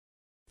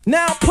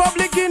Now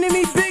public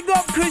enemy, big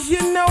up, cause you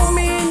know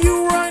me and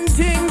you run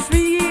things for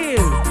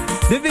years.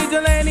 The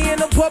vigilante and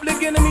the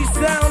public enemy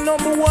sound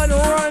number one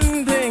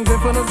run things.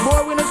 And for the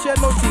boy, we don't shed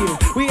no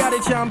tears. We are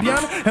the champion,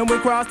 and we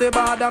cross the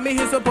border. Me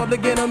hits the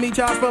public enemy,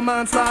 charge for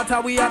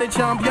manslaughter. We are the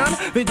champion,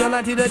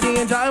 vigilante the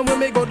danger. And when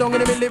we go down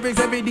in the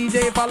lyrics, every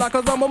DJ follow.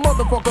 Cause I'm a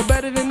motherfucker,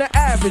 better than the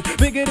average,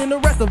 bigger than the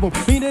rest of them,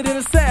 meaner than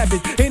a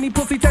savage. Any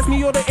pussy test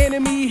me or the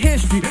enemy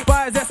history.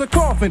 Buy his ass a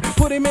coffin,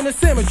 put him in a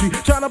cemetery.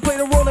 Tryna play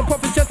the role and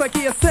puff his chest like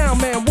he a sound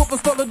man. Whoop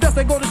us full of dust,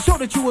 they go to show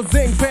that you a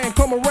zing pan.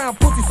 Come around,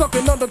 pussy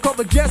sucking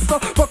undercover jester.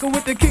 Fucking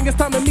with the king, it's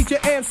time to meet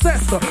your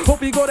ancestor.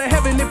 Hope you go to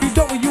heaven, if you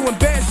don't, you in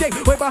bad shape.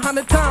 Way behind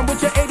the time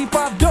with your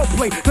 85 dope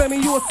plate.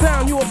 Claiming you a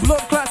sound, you a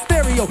blood clot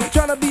stereo.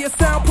 Tryna be a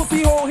sound,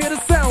 pussy hole, hear the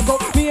sound go.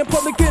 Me and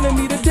public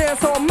enemy, the dance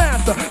hall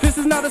master. This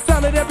is not a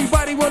sound that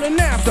everybody running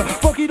after.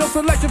 Funky dope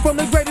selection from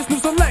the greatest new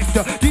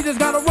selector. DJ's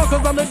gotta run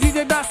cause I'm the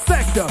DJ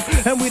dissector.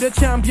 And we the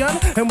champion,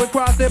 and we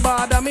cross the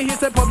border. Me hit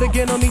the public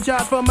enemy,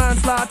 charge for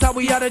manslaughter.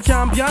 We are the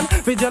champion,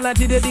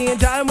 vigilante the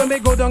danger. And when we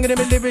go down in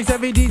the lyrics,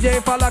 every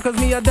DJ follow cause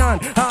me a done.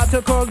 Hard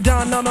to call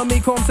down, none of me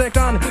come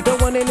second. The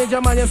one in the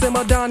German, you say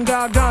my Dan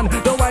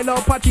Gagan. The white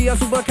love Pachi, a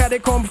super cat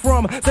it come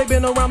from. Say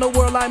been around the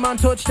world, I man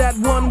touch that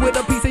one. With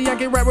a piece of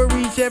Yankee rap will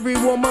reach every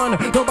woman.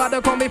 Nobody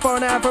call me for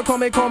an Africa,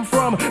 me come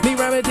from. Me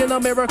ram it in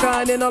America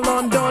and in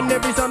London.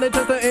 Every Sunday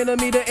touch the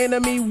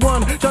enemy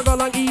won. Chug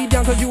along, eat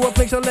down cause you a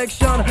flick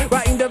selection.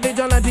 Writing the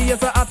vigilante,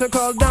 yes, I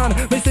article down.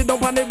 Me sit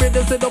down on the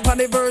rhythm, sit down on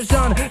the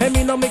version. And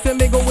me no mix and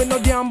me go with no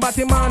damn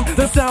batty man.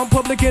 The sound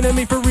public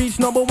enemy for reach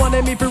number one,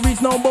 enemy for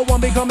reach number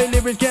one. Becoming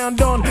lyrics can't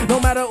done. No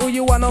matter who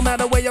you are, no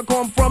matter where you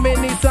come from.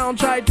 Any sound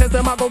try test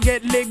them, I go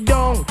get licked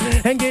down.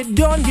 And get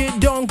done, get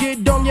done,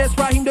 get done. Yes,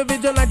 Raheem the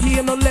vigilante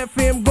in the left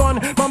him gun.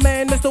 My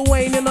man Mr.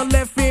 Wayne in the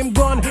left him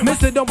gun. Me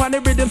sit down on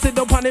the rhythm, sit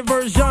down on the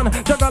version.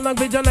 Chug along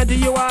vigilante,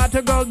 you are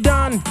to go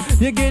done.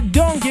 You get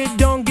done, get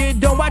done, get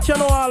done. Watch you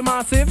know all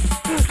massive.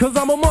 Cause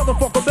I'm a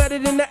motherfucker, better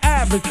than the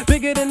average,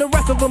 bigger than the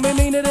rest of them, and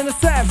meaner than a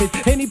savage.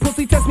 Any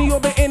pussy test me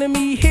over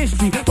enemy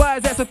history. Buy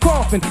his ass a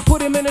coffin,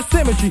 put him in a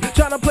cemetery.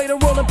 Tryna play the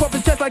role and puff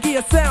his chest like he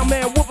a sound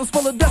man. Whoopers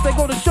full of dust, they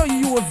go to show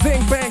you a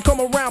zing bang.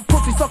 Come around,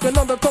 pussy sucking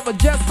undercover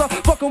jester.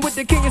 Fucking with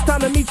the king, it's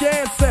time to meet your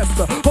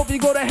ancestor. Hope you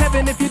go to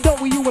heaven, if you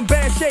don't, you in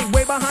bad shape.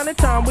 Way behind the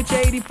time with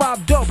your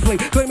 85 dope plate.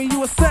 Claiming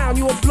you a sound,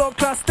 you a blood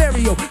clot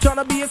stereo.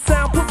 Tryna be a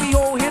sound, pussy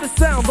hole, hear the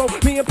sound go.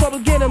 Me and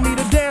public enemy,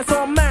 the dance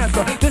hall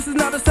master. This is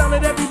not a sound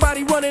that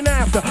everybody running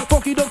after.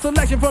 Funky dope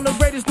selection from the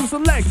greatest new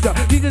selector.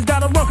 DJ's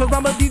gotta run cause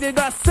I'm a DJ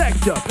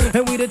dissector.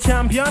 And we the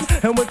champion,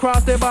 and we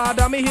cross the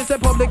border. Me hit the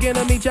public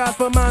enemy, charge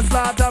for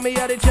manslaughter. Me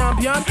are the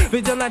champion,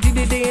 vigilante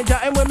the danger.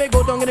 And when me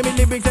go down in the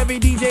lyrics, every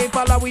DJ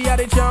follow. We are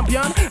the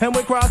champion, and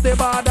we cross the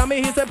border.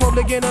 Me hit the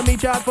public enemy,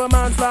 charge for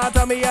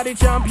manslaughter. Me are the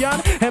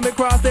champion, and we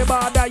cross the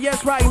border.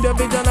 Yes, right, the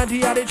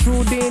vigilante are the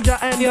true danger.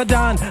 And you're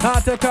done,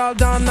 article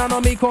done, none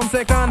of me come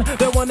second.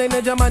 The one in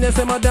the German, you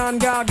say my Dan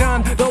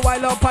Gagan. The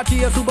white love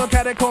Pachi, a super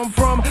cat it come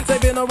from. Say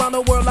been around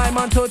the world, I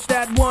man touch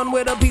that one.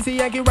 With a piece of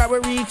Yankee rap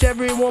will reach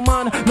every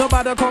woman.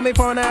 Nobody call me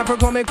for an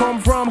Africa, me come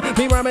from.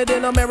 Me ram it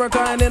in America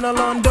and in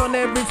London.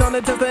 Every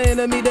Sunday test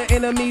the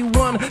enemy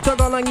won. Chug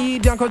along,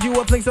 eat down cause you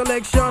a flick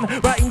selection.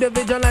 Writing the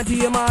vigilante,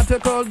 him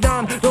article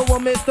down. The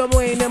one Mr.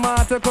 Wayne, him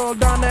article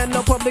down. And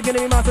the public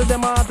enemy master,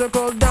 them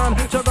article down.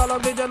 Chug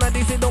along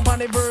vigilante, sit down on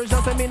the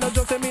version. Say me no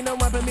joke, say me no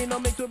weapon, me no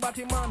mix with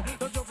batty man.